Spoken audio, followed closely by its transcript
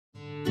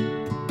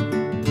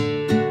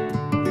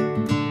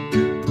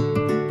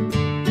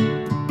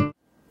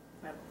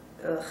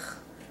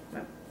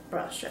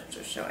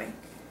showing.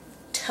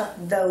 Tuck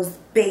those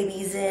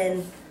babies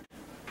in.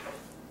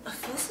 I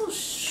feel so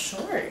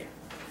short.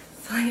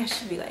 I feel like I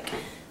should be like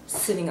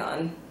sitting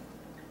on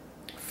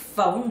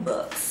phone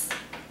books.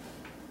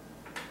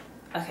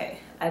 Okay,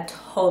 I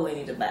totally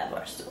need to buy a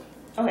bar stool.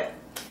 Okay.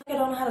 I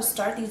don't know how to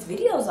start these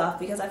videos off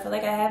because I feel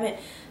like I haven't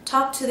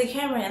talked to the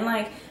camera in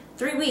like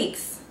 3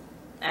 weeks.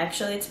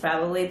 Actually, it's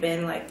probably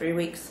been like 3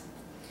 weeks.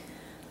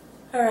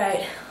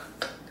 Alright,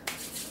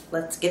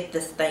 let's get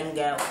this thing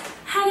going.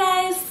 Hi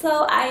guys,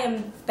 so I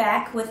am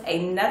back with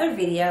another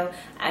video.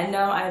 I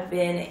know I've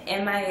been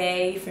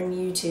MIA from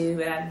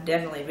YouTube and I've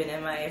definitely been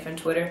MIA from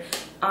Twitter.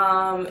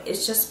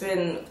 It's just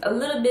been a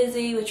little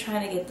busy with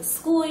trying to get the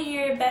school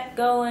year back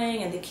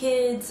going and the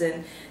kids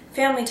and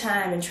family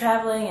time and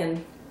traveling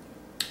and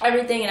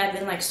everything, and I've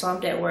been like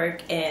swamped at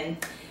work, and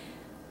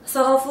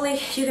so hopefully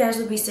you guys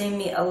will be seeing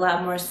me a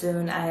lot more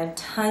soon. I have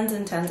tons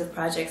and tons of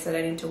projects that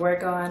I need to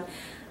work on.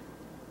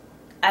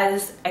 I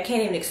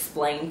can't even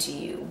explain to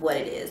you what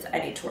it is I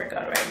need to work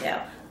on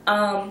right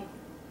now.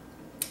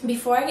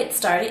 Before I get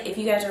started, if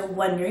you guys are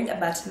wondering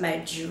about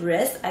my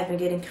dress, I've been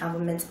getting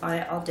compliments on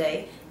it all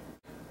day.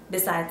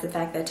 Besides the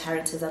fact that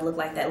Tyron says I look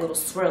like that little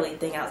swirly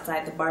thing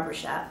outside the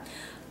barbershop.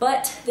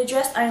 But the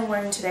dress I am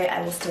wearing today,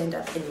 I will stand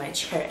up in my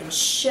chair and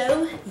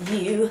show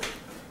you.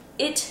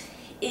 It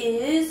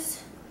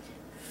is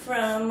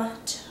from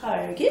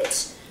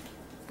Target.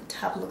 The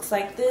top looks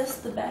like this.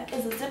 The back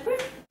is a zipper.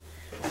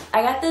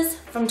 I got this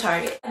from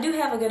Target. I do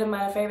have a good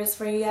amount of favorites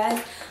for you guys.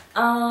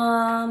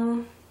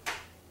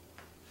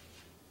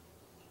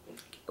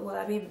 Will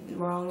I be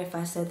wrong if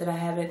I said that I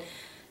haven't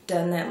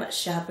done that much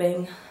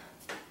shopping?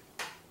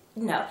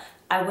 No,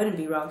 I wouldn't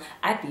be wrong.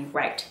 I'd be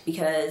right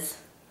because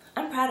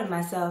I'm proud of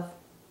myself,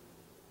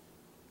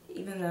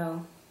 even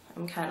though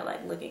I'm kind of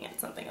like looking at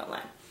something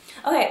online.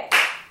 Okay,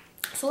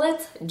 so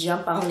let's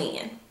jump on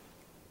in.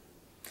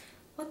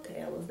 What the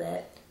hell is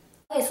that?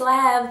 Okay, so I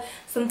have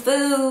some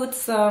food,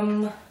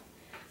 some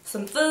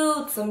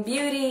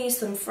beauty,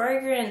 some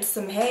fragrance,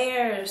 some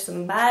hair,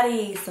 some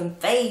body, some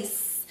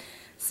face,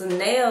 some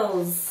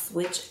nails,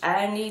 which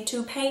I need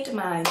to paint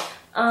mine.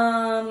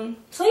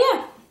 So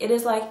yeah, it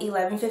is like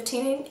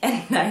 11:15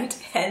 at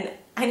night and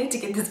I need to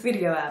get this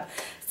video out.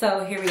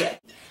 So here we go.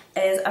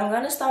 I'm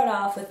going to start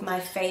off with my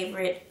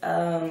favorite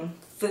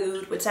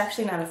food, which is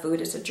actually not a food,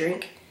 it's a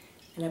drink.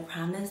 And I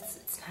promise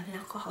it's not an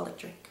alcoholic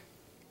drink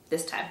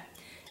this time.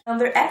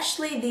 They're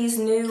actually these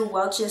new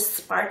Welch's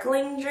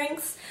sparkling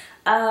drinks.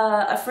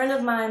 A friend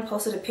of mine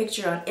posted a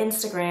picture on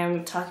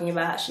Instagram talking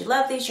about how she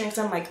loved these drinks.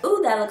 I'm like,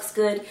 ooh, that looks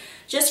good,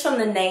 just from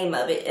the name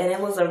of it. And it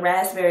was a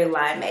raspberry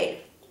limeade.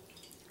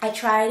 I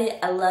tried it,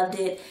 I loved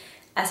it.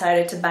 I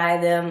started to buy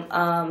them.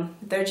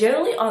 They're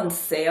generally on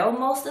sale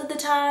most of the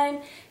time.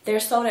 They're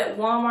sold at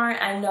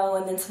Walmart, I know,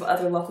 and then some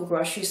other local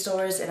grocery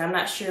stores, and I'm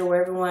not sure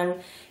where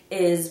everyone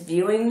is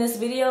viewing this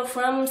video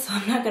from, so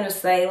I'm not going to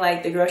say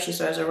like the grocery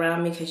stores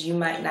around me because you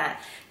might not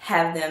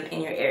have them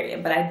in your area.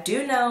 But I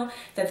do know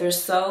that they're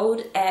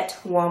sold at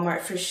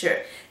Walmart for sure.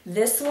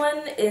 This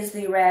one is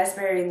the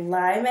raspberry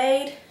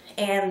limeade,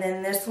 and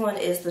then this one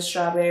is the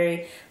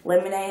strawberry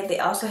lemonade. They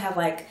also have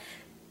like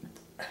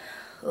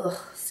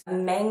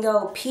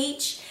mango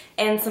peach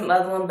and some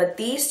other one, but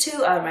these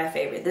two are my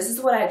favorite. This is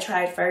what I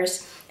tried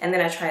first, and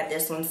then I tried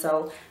this one,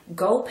 so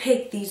go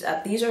pick these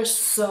up. These are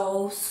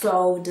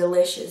so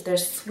delicious. They're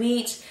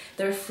sweet,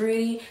 they're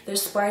fruity, they're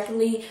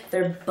sparkly,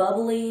 they're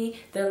bubbly.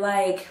 They're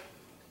like,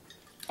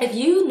 if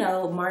you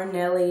know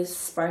Martinelli's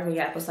sparkling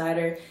apple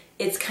cider,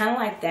 it's kind of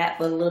like that,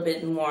 but a little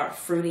bit more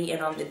fruity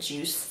and on the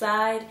juice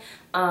side.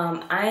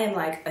 I am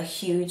like a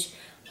huge,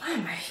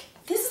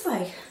 this is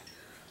like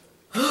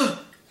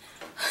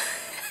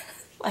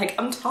like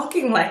I'm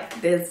talking like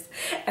this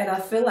and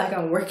I feel like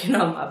I'm working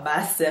on my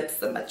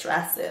biceps and my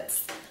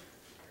triceps.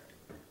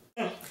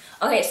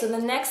 Okay, so the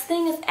next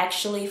thing is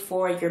actually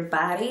for your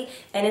body,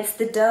 and it's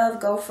the Dove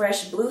Go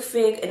Fresh Blue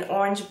Fig and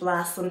Orange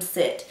Blossom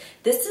Scent.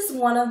 This is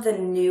one of the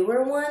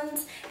newer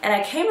ones, and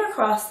I came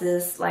across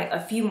this like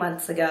a few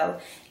months ago,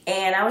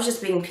 and I was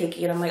just being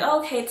picky, and I'm like, oh,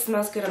 okay, it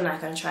smells good, I'm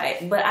not gonna try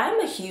it. But I'm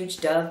a huge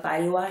Dove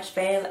body wash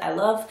fan. I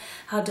love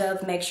how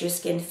Dove makes your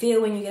skin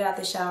feel when you get out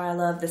the shower. I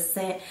love the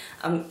scent.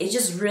 It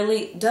just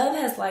really, Dove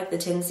has like the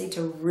tendency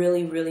to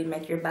really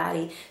make your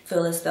body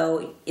feel as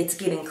though it's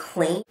getting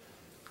clean.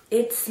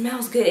 It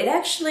smells good. It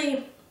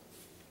actually,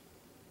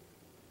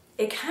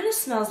 it kind of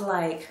smells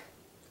like,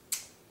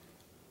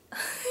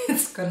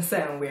 it's gonna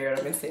sound weird,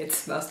 I'm gonna say it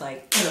smells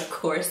like, and of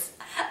course,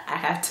 I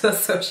have to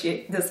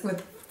associate this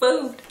with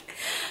food.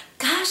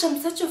 Gosh, I'm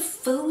such a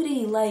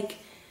foodie. Like,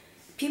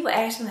 people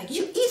ask me like,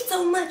 you eat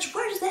so much,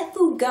 where does that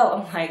food go?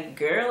 I'm like,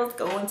 girl, let's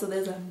go into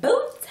this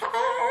booty.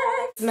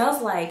 It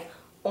smells like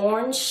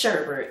orange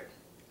sherbet,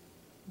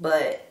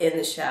 but in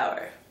the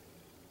shower.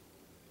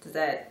 Does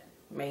that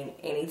mean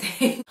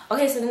anything?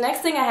 Okay, so the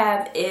next thing I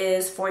have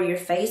is for your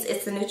face.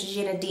 It's the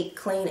Neutrogena Deep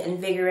Clean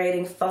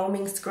Invigorating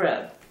Foaming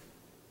Scrub.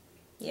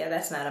 Yeah,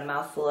 that's not a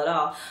mouthful at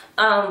all.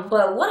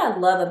 But what I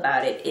love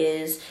about it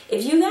is,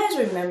 if you guys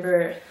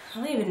remember, I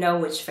don't even know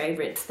which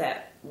favorites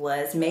that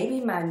was.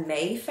 Maybe my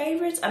May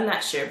favorites? I'm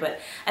not sure, but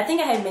I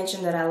think I had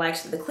mentioned that I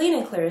liked the Clean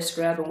and Clear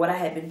scrub, and what I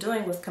had been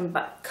doing was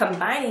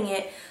combining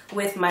it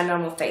with my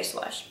normal face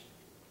wash.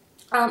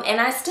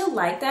 And I still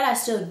like that, I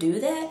still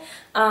do that,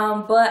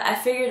 but I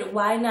figured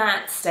why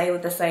not stay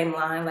with the same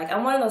line. Like,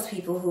 I'm one of those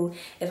people who,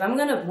 if I'm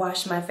gonna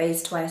wash my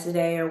face twice a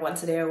day or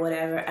once a day or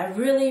whatever, I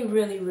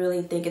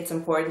really think it's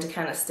important to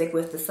kind of stick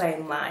with the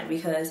same line,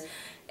 because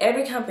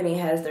every company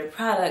has their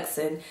products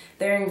and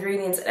their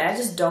ingredients, and I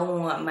just don't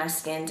want my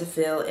skin to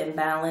feel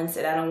imbalanced,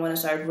 and I don't want to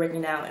start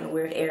breaking out in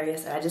weird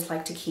areas, and I just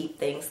like to keep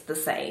things the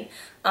same.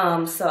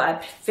 So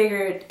I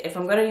figured, if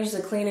I'm going to use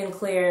the Clean and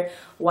Clear,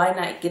 why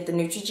not get the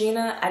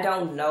Neutrogena? I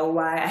don't know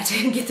why I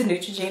didn't get the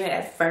Neutrogena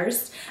at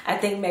first. I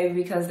think maybe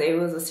because there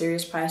was a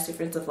serious price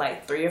difference of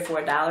like $3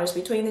 or $4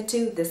 between the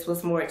two. This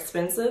was more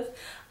expensive,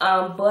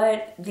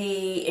 but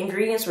the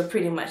ingredients were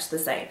pretty much the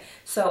same.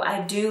 So I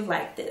do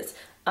like this.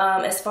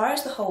 As far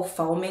as the whole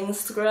foaming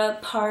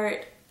scrub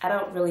part, I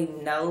don't really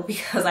know,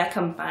 because I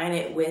combine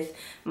it with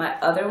my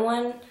other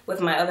one,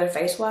 with my other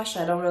face wash.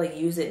 I don't really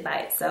use it by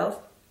itself.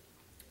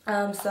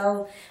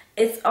 So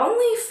it's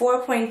only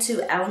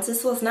 4.2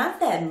 ounces, so it's not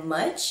that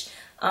much.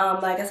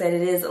 Like I said,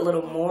 it is a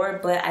little more,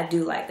 but I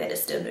do like that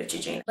it's still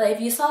Neutrogena. But if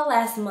you saw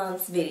last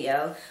month's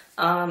video,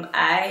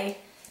 I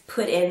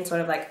put in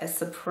sort of like a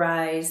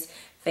surprise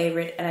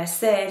favorite, and I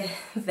said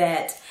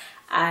that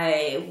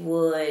I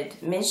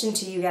would mention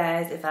to you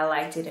guys if I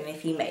liked it and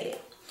if he made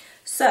it.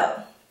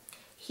 So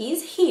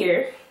he's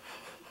here,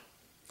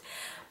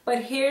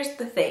 but here's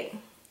the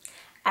thing.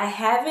 I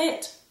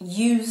haven't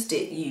used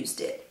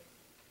it.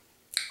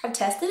 I've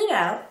tested it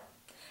out.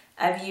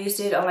 I've used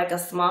it on like a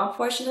small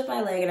portion of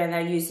my leg, and then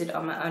I used it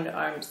on my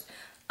underarms.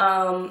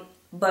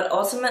 But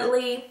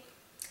ultimately,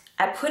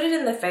 I put it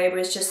in the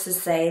favorites just to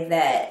say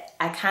that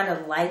I kind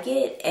of like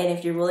it, and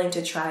if you're willing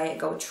to try it,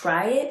 go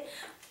try it.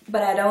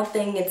 But I don't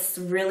think it's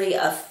really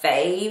a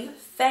fave,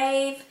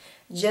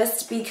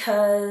 just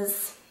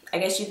because, I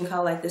guess you can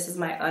call it like, this is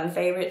my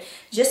unfavorite,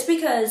 just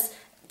because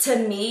to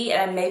me,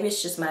 and maybe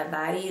it's just my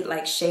body,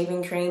 like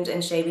shaving creams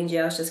and shaving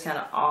gels just kind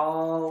of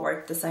all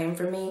work the same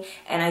for me,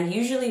 and I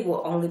usually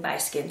will only buy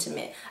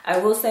Skintimate. I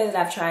will say that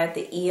I've tried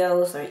the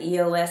EOS or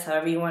EOS,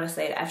 however you want to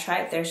say it. I've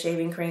tried their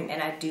shaving cream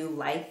and I do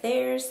like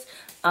theirs.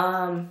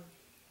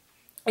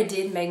 It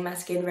did make my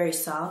skin very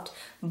soft,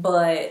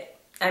 but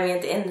I mean,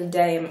 at the end of the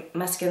day,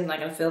 my skin's not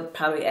going to feel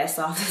probably as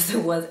soft as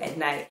it was at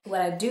night.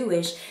 What I do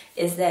wish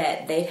is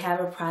that they'd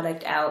have a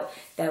product out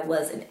that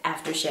was an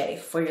aftershave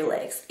for your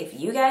legs. If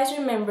you guys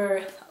remember,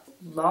 a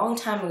long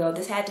time ago,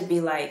 this had to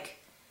be like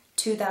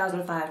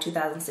 2005,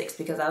 2006,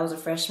 because I was a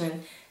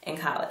freshman in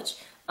college.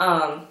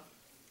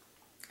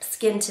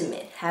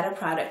 Skintimate had a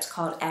product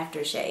called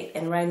Aftershave,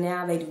 and right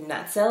now they do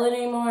not sell it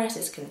anymore. It's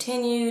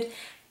discontinued,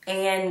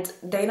 and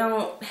they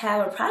don't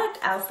have a product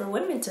out for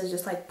women to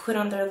just like put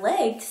on their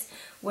legs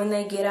when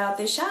they get out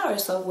the shower.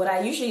 So what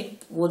I usually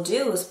will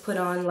do is put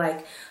on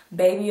like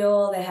baby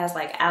oil that has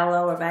like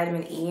aloe or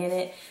vitamin E in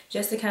it,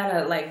 just to kind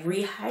of like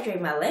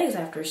rehydrate my legs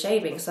after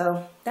shaving.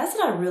 So that's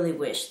what I really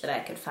wish that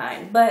I could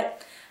find.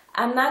 But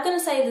I'm not going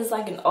to say this is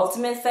like an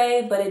ultimate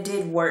fave, but it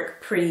did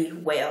work pretty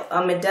well.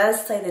 It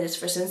does say that it's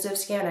for sensitive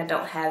skin. I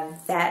don't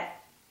have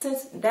that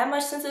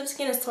much sensitive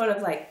skin. It's sort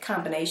of like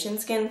combination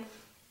skin.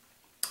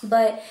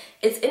 But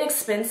it's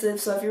inexpensive,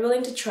 so if you're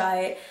willing to try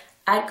it,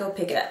 I'd go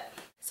pick it up.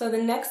 So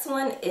the next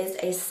one is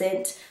a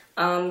scent.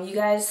 You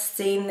guys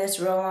seen this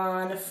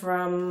roll-on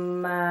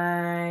from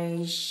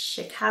my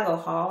Chicago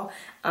haul.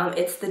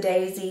 It's the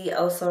Daisy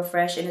Oh So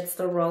Fresh, and it's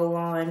the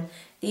roll-on.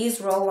 These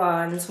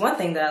roll-ons, one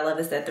thing that I love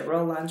is that the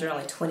roll-ons are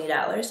only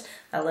 $20.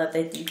 I love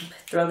that you can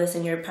throw this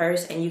in your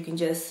purse and you can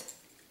just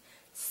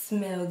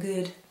smell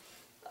good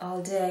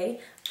all day.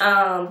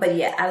 But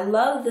yeah, I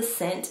love the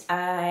scent.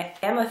 I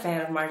am a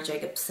fan of Marc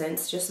Jacobs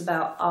scents, just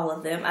about all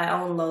of them. I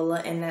own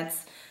Lola, and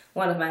that's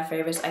one of my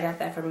favorites. I got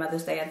that for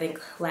Mother's Day, I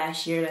think,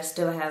 last year. I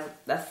still have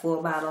that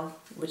full bottle,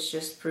 which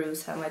just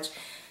proves how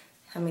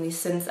many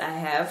scents I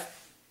have.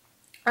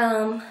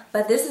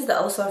 But this is the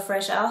Oh So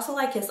Fresh. I also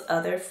like his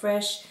other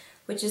fresh,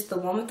 which is the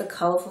one with the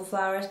colorful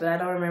flowers, but I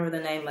don't remember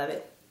the name of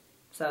it.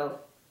 So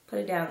put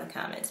it down in the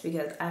comments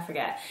because I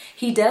forgot.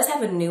 He does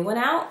have a new one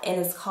out, and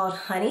it's called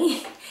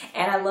Honey.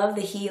 And I love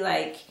that he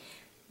like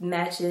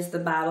matches the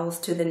bottles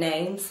to the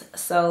names.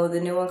 So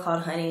the new one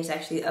called Honey is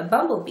actually a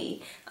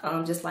bumblebee,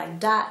 just like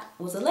Dot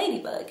was a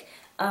ladybug.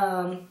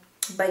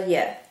 But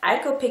yeah,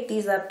 I'd go pick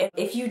these up.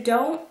 If you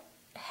don't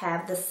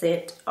have the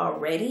scent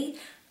already,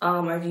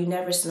 or if you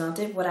never smelled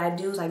it, what I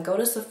do is I go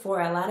to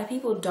Sephora. A lot of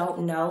people don't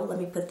know, let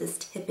me put this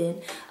tip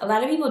in. A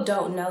lot of people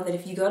don't know that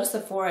if you go to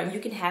Sephora, you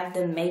can have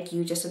them make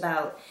you just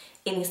about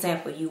any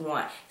sample you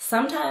want.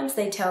 Sometimes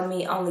they tell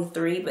me only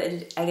 3, but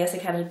I guess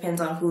it kind of depends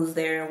on who's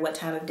there and what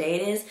time of day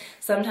it is.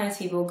 Sometimes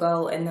people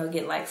go and they'll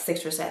get like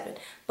 6 or 7.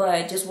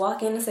 But just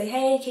walk in and say,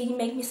 hey, can you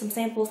make me some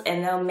samples?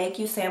 And they'll make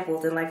you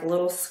samples in like a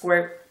little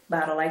squirt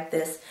bottle like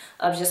this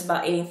of just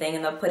about anything,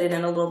 and they'll put it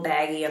in a little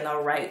baggie and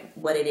they'll write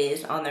what it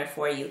is on there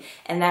for you.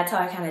 And that's how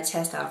I kind of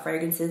test out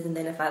fragrances, and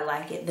then if I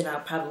like it, then I'll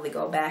probably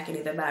go back and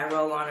either buy a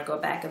roll-on or go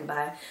back and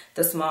buy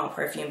the small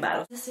perfume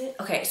bottle. Is this it?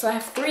 Okay, so I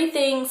have 3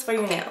 things for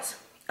your nails.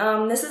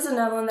 This is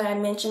another one that I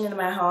mentioned in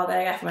my haul that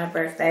I got for my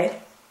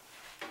birthday.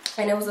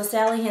 And it was a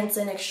Sally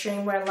Hansen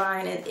Extreme Wear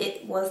line, and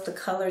it was the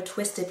color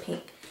Twisted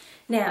Pink.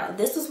 Now,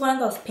 this was one of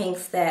those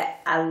pinks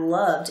that I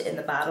loved in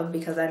the bottle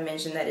because I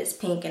mentioned that it's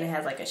pink and it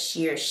has like a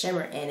sheer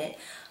shimmer in it.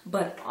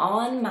 But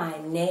on my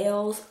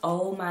nails,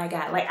 oh my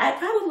God. Like, I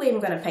probably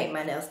am going to paint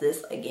my nails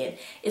this again.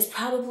 It's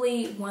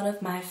probably one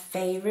of my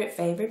favorite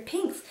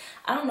pinks.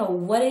 I don't know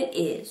what it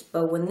is,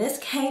 but when this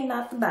came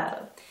out the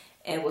bottle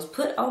and was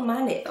put on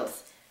my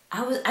nails,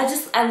 I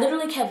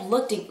literally kept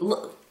looking.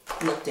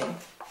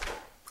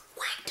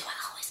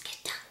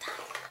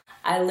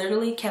 I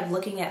literally kept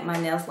looking at my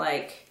nails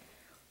like,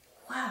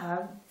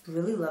 wow, I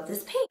really love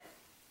this pink.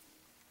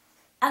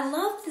 I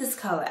love this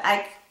color.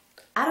 I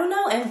don't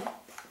know. And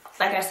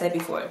like I said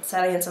before,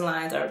 Sally Hansen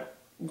lines are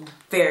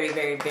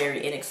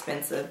very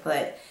inexpensive.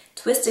 But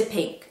Twisted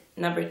Pink,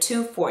 number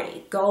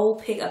 240. Go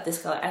pick up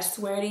this color. I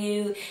swear to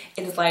you,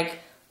 it is like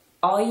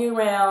all year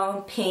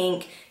round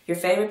pink. Your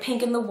favorite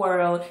pink in the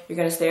world. You're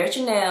going to stare at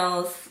your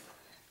nails.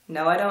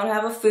 No, I don't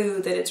have a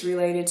food that it's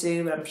related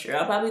to, but I'm sure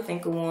I'll probably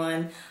think of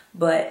one.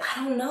 But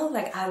I don't know,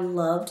 like, I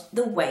loved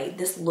the way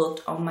this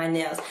looked on my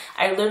nails.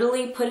 I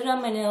literally put it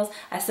on my nails,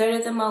 I stared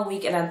at them all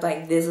week, and I'm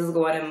like, this is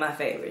going in my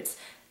favorites.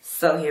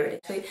 So here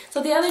it is.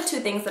 So the other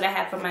 2 things that I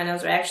have for my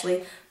nails are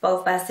actually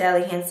both by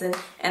Sally Hansen,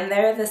 and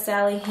they're the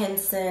Sally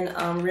Hansen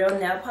Real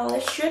Nail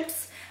Polish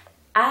Strips.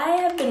 I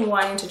have been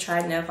wanting to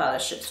try nail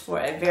polish strips for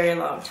a very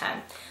long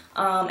time.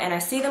 And I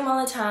see them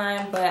all the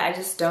time, but I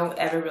just don't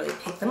ever really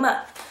pick them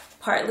up.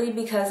 Partly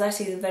because I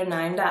see that they're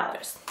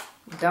 $9.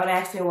 Don't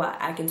ask me why.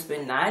 I can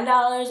spend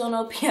 $9 on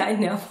OPI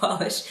nail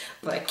polish,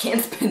 but I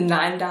can't spend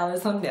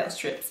 $9 on nail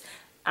strips.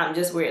 I'm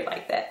just weird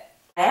like that.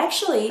 I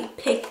actually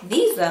picked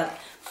these up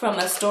from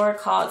a store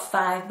called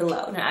Five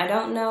Below. Now, I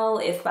don't know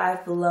if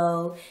Five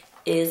Below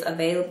is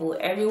available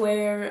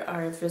everywhere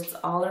or if it's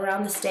all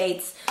around the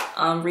States.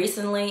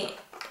 Recently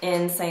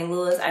in St.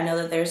 Louis, I know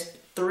that there's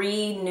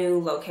 3 new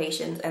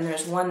locations, and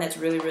there's one that's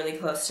really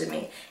close to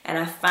me. And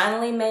I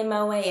finally made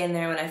my way in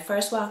there. When I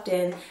first walked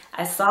in,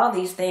 I saw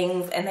these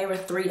things and they were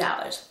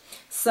 $3.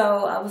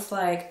 So I was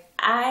like,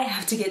 I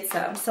have to get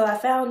some. So I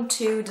found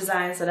 2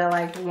 designs that I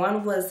liked.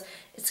 One was,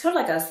 it's kind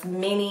of like a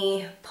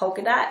mini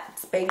polka dot,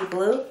 it's baby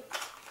blue.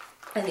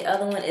 And the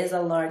other one is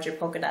a larger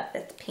polka dot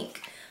that's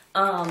pink.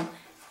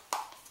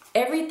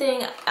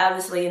 Everything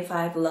obviously in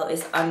Five Below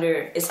is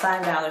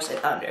 $5 and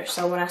under.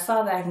 So when I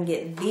saw that I can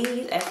get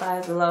these at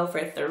Five Below for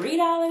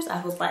 $3,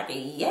 I was like,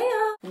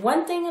 yeah.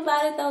 One thing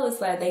about it though is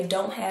that they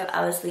don't have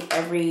obviously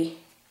every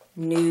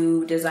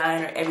new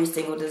design or every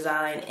single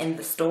design in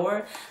the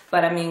store.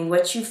 But I mean,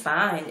 what you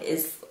find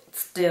is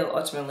still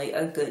ultimately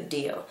a good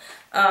deal.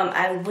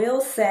 I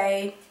will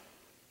say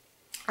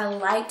I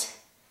liked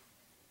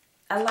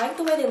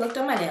the way they looked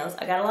on my nails.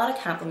 I got a lot of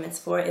compliments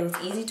for it. It was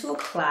easy to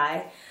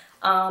apply.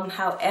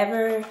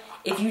 However,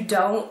 if you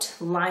don't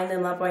line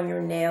them up on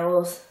your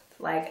nails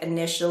like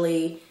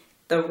initially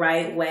the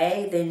right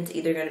way, then it's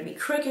either going to be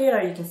crooked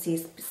or you can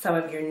see some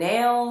of your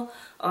nail.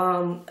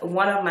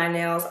 One of my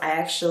nails, I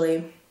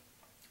actually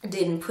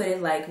didn't put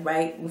it like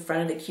right in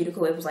front of the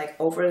cuticle. It was like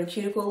over the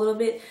cuticle a little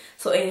bit.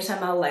 So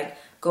anytime I would like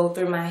go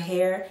through my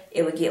hair,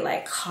 it would get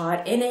like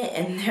caught in it,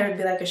 and there would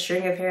be like a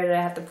string of hair that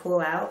I have to pull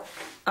out.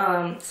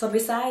 So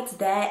besides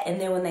that, and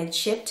then when they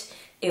chipped,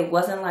 it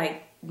wasn't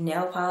like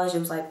nail polish, it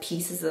was like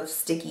pieces of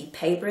sticky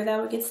paper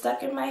that would get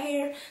stuck in my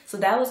hair. So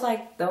that was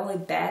like the only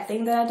bad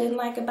thing that I didn't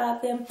like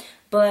about them.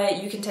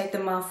 But you can take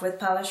them off with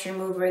polish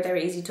remover. They were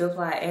easy to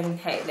apply, and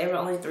hey, they were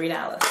only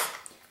 $3.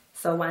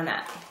 So why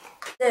not?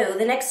 So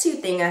the next 2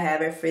 things I have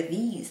are for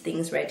these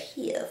things right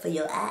here, for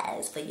your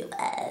eyes, for your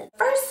eyes.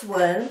 First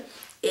one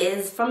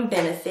is from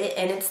Benefit,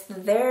 and it's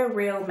their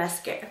Real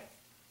Mascara.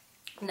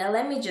 Now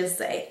let me just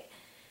say,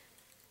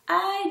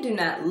 I do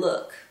not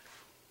look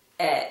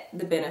at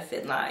the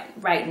Benefit line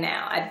right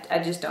now. I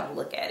just don't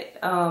look at it.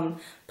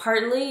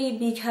 Partly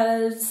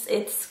because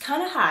it's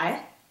kind of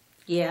high,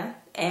 yeah,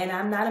 and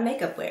I'm not a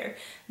makeup wearer.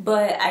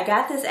 But I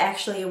got this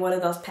actually in one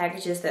of those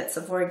packages that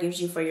Sephora gives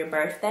you for your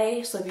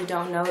birthday. So if you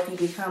don't know, if you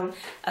become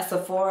a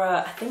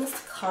Sephora, I think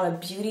it's called a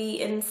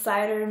Beauty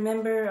Insider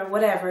member or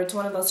whatever, it's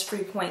one of those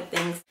free point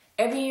things.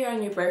 Every year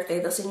on your birthday,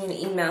 they'll send you an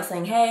email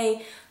saying,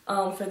 hey,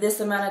 for this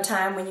amount of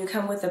time when you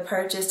come with a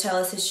purchase, tell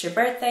us it's your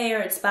birthday or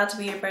it's about to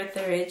be your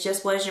birthday or it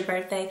just was your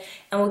birthday,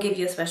 and we'll give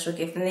you a special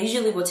gift. And they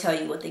usually will tell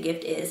you what the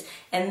gift is.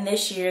 And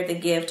this year the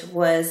gift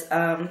was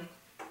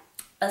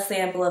a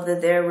sample of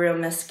their Real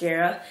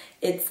Mascara.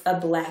 It's a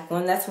black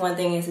one. That's one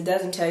thing, is it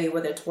doesn't tell you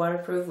whether it's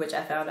waterproof, which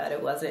I found out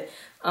it wasn't,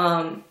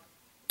 or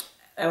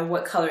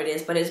what color it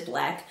is, but it's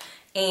black.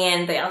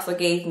 And they also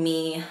gave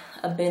me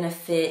a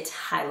Benefit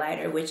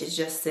highlighter, which is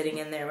just sitting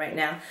in there right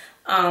now.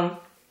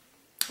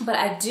 But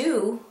I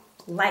do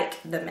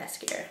like the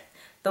mascara.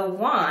 The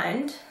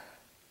wand,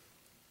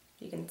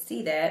 you can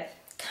see that,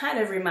 kind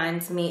of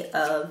reminds me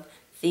of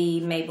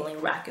the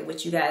Maybelline Rocket,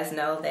 which you guys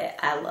know that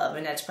I love,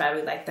 and that's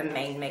probably like the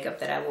main makeup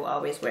that I will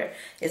always wear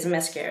is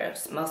mascara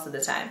most of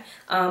the time.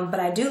 But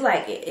I do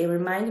like it. It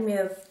reminded me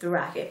of the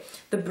Rocket.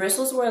 The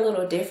bristles were a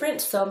little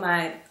different, so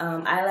my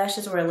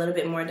eyelashes were a little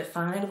bit more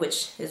defined,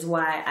 which is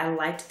why I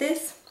liked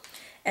this.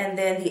 And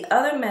then the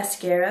other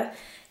mascara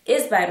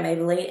is by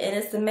Maybelline, and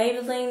it's the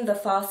Maybelline The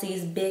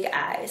Falsies Big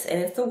Eyes, and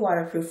it's the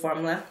waterproof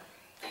formula.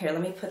 Here,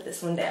 let me put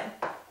this one down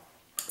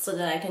so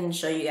that I can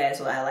show you guys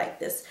why I like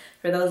this,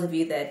 for those of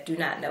you that do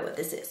not know what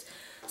this is.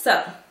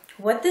 So,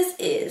 what this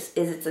is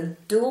it's a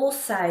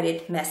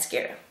dual-sided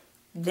mascara.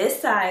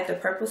 This side, the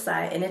purple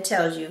side, and it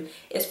tells you,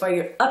 is for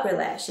your upper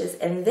lashes,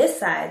 and this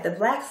side, the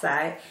black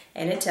side,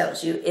 and it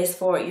tells you, is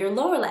for your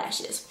lower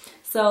lashes.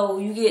 So,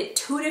 you get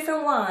two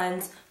different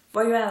wands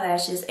for your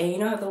eyelashes, and you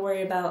don't have to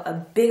worry about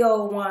a big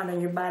old wand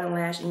on your bottom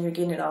lash and you're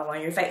getting it all on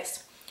your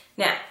face.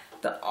 Now,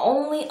 the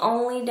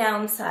only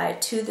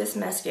downside to this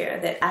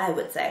mascara that I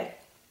would say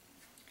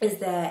is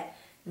that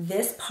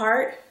this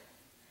part,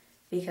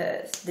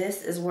 because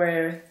this is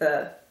where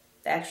the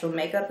actual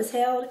makeup is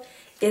held,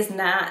 is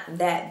not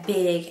that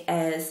big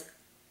as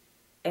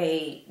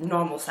a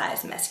normal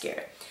size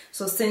mascara.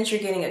 So since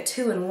you're getting a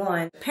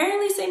 2-in-1,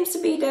 apparently seems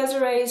to be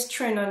Desiree's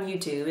trend on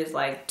YouTube, is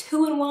like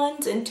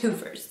 2-in-1s and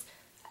 2-fers.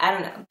 I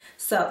don't know.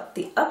 So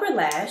the upper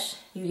lash,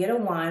 you get a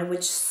wand,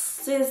 which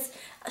is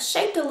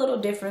shaped a little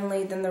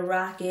differently than the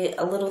Rocket,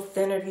 a little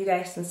thinner. If you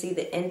guys can see,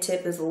 the end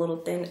tip is a little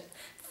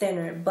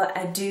thinner, but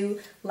I do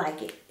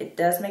like it. It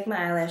does make my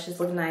eyelashes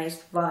look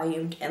nice,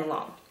 volumed, and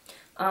long.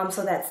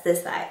 So that's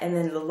this side. And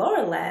then the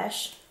lower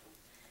lash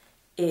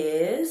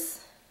is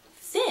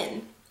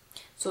thin.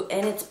 So,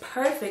 and it's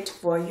perfect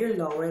for your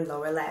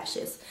lower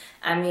lashes.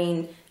 I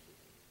mean,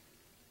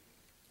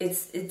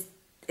 it's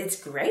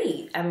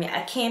great. I mean,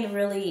 I can't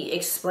really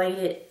explain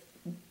it.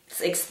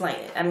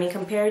 I mean,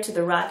 compared to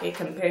the Rocket,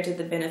 compared to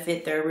the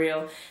Benefit, they're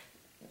real.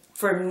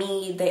 For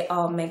me, they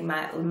all make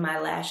my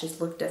lashes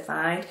look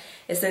defined.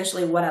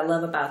 Essentially, what I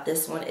love about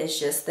this one is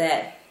just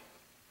that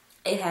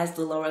it has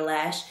the lower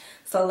lash.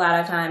 So a lot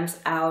of times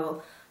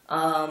I'll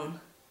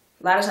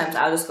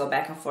just go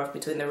back and forth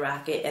between the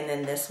Rocket and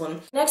then this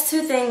one. Next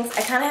two things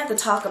I kind of have to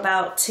talk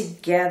about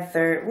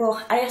together.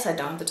 Well, I guess I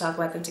don't have to talk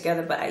about them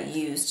together, but I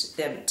used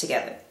them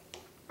together.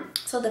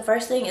 So the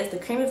first thing is the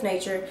Cream of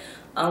Nature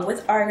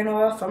with Argan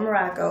Oil from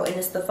Morocco, and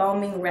it's the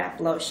Foaming Wrap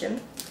Lotion.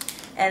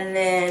 And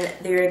then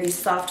there are these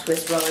soft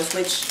twist rollers,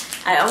 which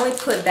I only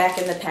put back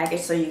in the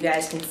package so you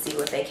guys can see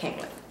what they came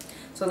with.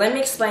 So let me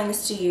explain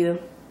this to you,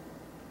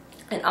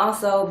 and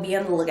also be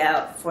on the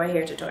lookout for a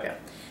hair tutorial.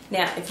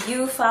 Now, if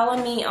you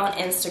follow me on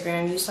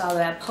Instagram, you saw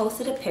that I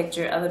posted a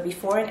picture of a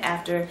before and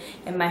after,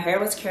 and my hair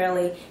was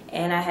curly,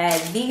 and I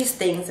had these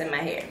things in my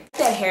hair.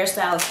 That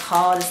hairstyle is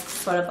called, it's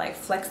sort of like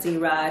flexi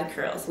rod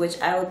curls, which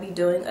I will be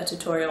doing a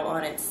tutorial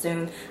on it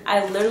soon.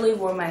 I literally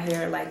wore my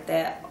hair like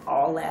that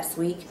all last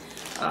week,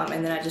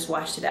 and then I just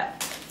washed it out.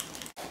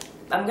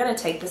 I'm going to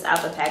take this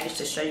out the package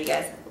to show you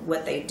guys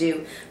what they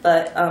do,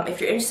 but if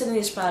you're interested in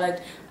this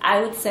product,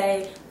 I would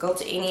say go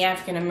to any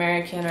African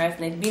American or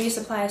ethnic beauty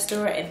supply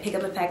store and pick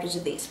up a package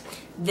of these.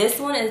 This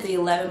one is the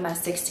 11 by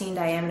 16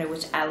 diameter,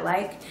 which I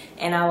like,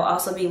 and I will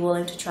also be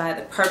willing to try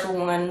the purple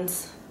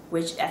ones,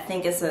 which I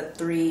think is a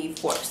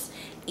 3/4.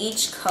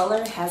 Each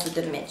color has a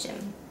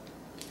dimension.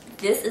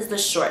 This is the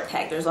short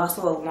pack. There's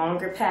also a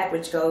longer pack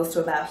which goes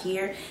to about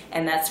here,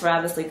 and that's for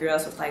obviously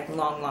girls with like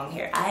long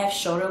hair. I have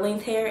shoulder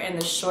length hair, and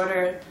the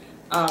shorter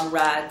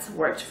rods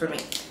worked for me.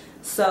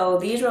 So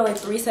these are only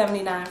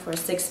 $3.79 for a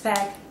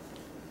 6-pack.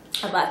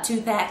 I bought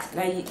 2 packs, and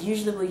I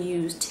usually will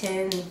use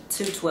 10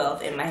 to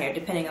 12 in my hair,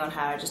 depending on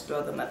how I just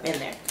throw them up in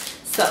there.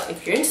 So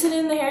if you're interested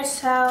in the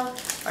hairstyle,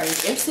 or you're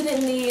interested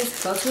in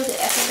these, go to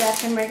the ethnic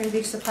African American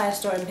beauty supply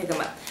store and pick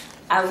them up.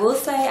 I will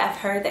say I've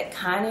heard that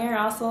Conair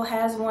also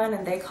has one,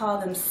 and they call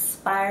them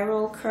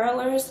spiral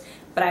curlers,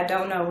 but I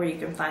don't know where you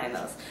can find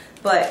those.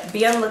 But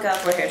be on the lookout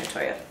for a hair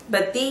tutorial.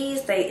 But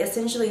these, they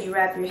essentially, you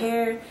wrap your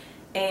hair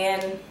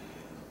and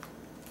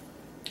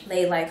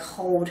they like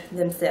hold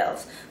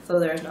themselves. So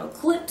there's no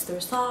clips,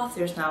 they're soft,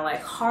 there's not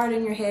like hard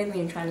in your head when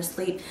you're trying to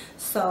sleep.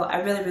 So I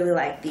really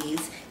like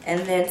these. And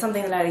then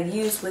something that I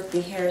use with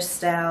the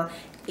hairstyle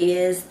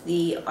is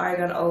the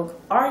Argan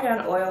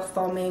Oil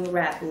Foaming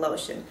Wrap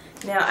Lotion.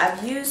 Now,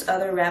 I've used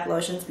other wrap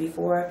lotions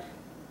before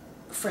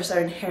for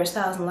certain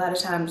hairstyles, and a lot of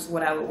times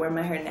when I would wear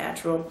my hair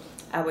natural,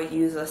 I would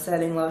use a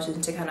setting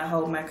lotion to kind of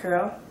hold my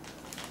curl.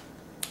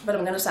 But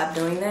I'm going to stop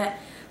doing that.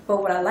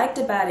 But what I liked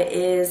about it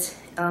is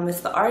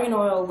it's the Argan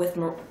Oil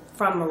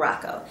from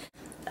Morocco.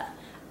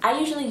 I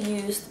usually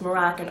use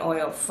Moroccan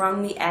oil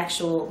from the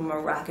actual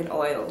Moroccan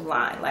oil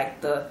line,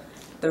 like the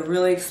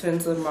really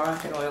expensive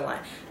Moroccan oil line.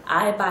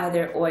 I buy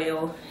their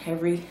oil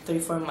every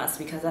 3-4 months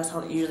because that's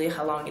usually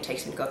how long it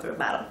takes me to go through a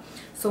bottle.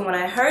 So when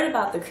I heard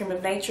about the Cream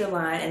of Nature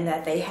line and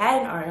that they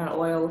had an argan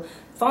oil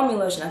foaming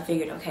lotion, I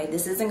figured, okay,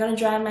 this isn't going to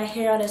dry my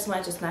hair out as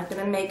much. It's not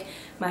going to make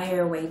my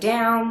hair weigh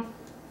down.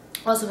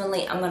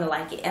 Ultimately, I'm going to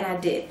like it, and I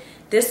did.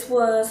 This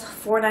was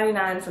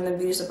 $4.99 from the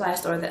beauty supply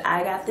store that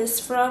I got this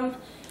from.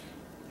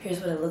 Here's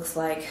what it looks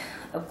like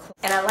up close.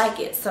 And I like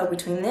it. So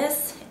between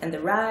this and the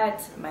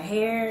rods, my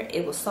hair,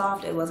 it was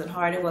soft, it wasn't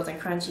hard, it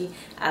wasn't crunchy.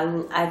 I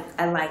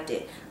liked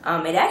it.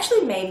 It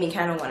actually made me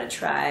kind of want to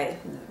try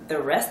the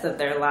rest of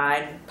their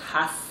line,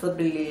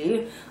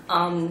 possibly,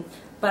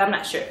 but I'm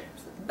not sure.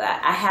 But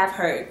I have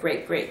heard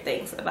great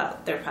things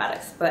about their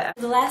products. But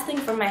the last thing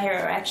for my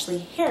hair are actually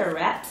hair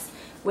wraps,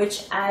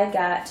 which I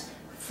got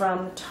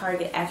from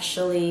Target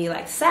actually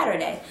like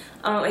Saturday.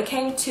 It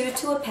came two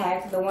to a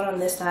pack. The one on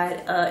this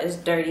side is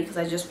dirty because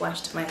I just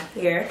washed my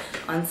hair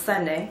on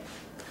Sunday.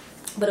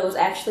 But it was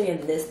actually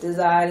in this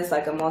design. It's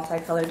like a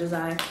multicolored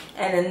design.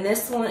 And then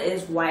this one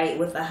is white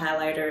with a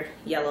highlighter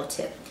yellow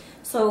tip.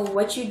 So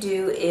what you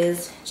do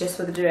is, just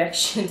what the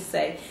directions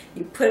say,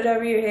 you put it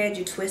over your head,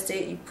 you twist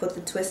it, you put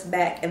the twist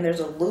back, and there's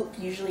a loop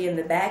usually in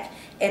the back,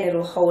 and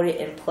it'll hold it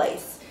in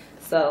place.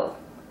 So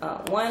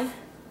 1,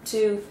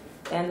 2,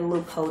 and the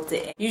loop holds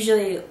it.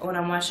 Usually when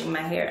I'm washing my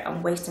hair,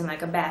 I'm wasting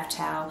like a bath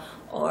towel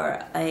or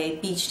a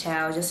beach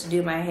towel just to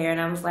do my hair,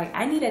 and I was like,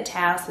 I need a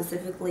towel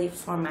specifically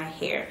for my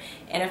hair.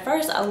 And at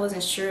first I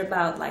wasn't sure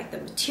about like the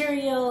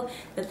material,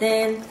 but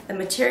then the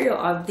material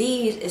of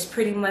these is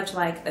pretty much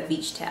like a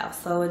beach towel.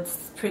 So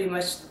it's pretty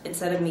much,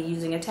 instead of me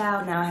using a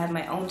towel, now I have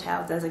my own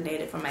towel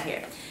designated for my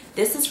hair.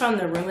 This is from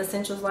the Room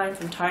Essentials line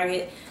from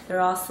Target. They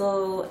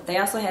also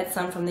had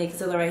some from the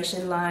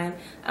Exhilaration line,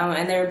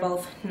 and they were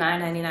both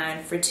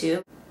 $9.99 for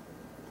 2.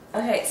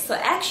 Okay, so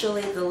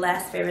actually the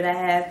last favorite I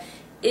have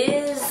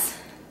is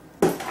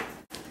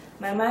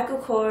my Michael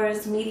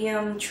Kors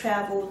medium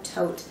travel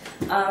tote.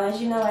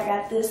 As you know, I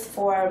got this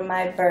for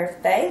my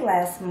birthday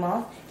last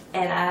month,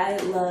 and I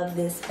love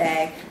this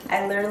bag.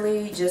 I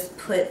literally just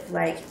put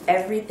like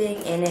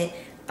everything in it.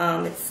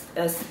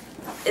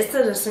 It's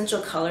an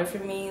essential color for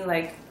me,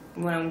 like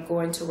when I'm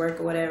going to work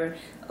or whatever.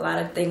 A lot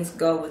of things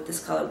go with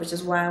this color, which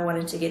is why I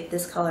wanted to get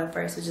this color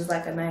first, which is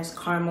like a nice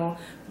caramel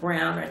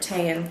brown or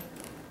tan.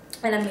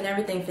 And I mean,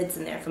 everything fits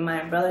in there, from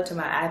my umbrella to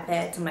my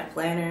iPad to my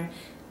planner.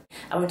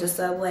 I went to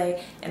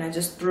Subway and I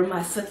just threw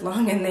my foot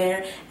long in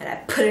there and I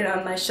put it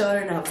on my shoulder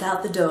and I was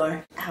out the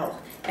door. Ow.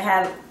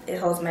 It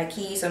holds my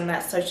keys, so I'm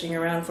not searching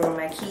around for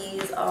where my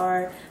keys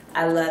are.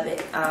 I love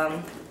it.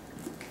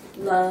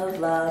 Love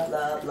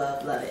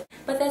it.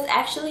 But that's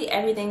actually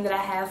everything that I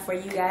have for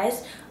you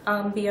guys.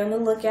 Be on the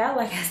lookout,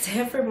 like I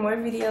said, for more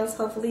videos.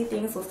 Hopefully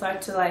things will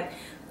start to like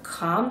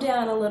calm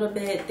down a little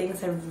bit.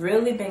 Things have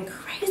really been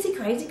crazy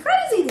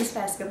these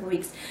past couple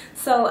weeks.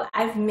 So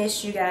I've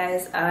missed you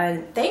guys.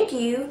 Thank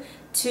you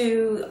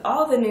to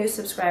all the new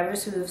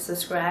subscribers who have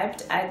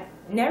subscribed. I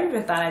never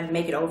even thought I'd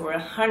make it over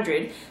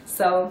 100.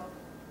 So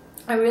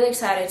I'm really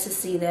excited to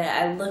see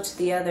that. I looked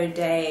the other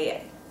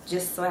day,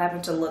 just so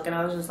happened to look, and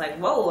I was just like,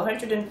 whoa,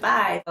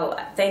 105. So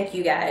thank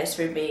you guys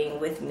for being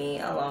with me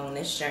along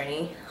this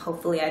journey.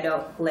 Hopefully I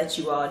don't let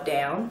you all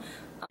down.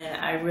 And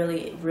I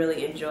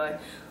really enjoy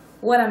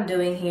what I'm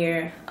doing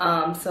here.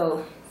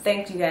 So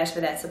thank you guys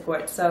for that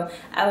support. So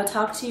I will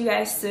talk to you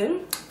guys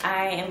soon.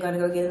 I am going to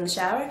go get in the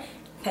shower,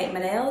 paint my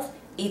nails,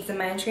 eat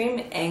some ice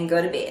cream, and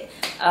go to bed.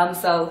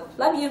 So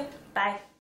love you. Bye.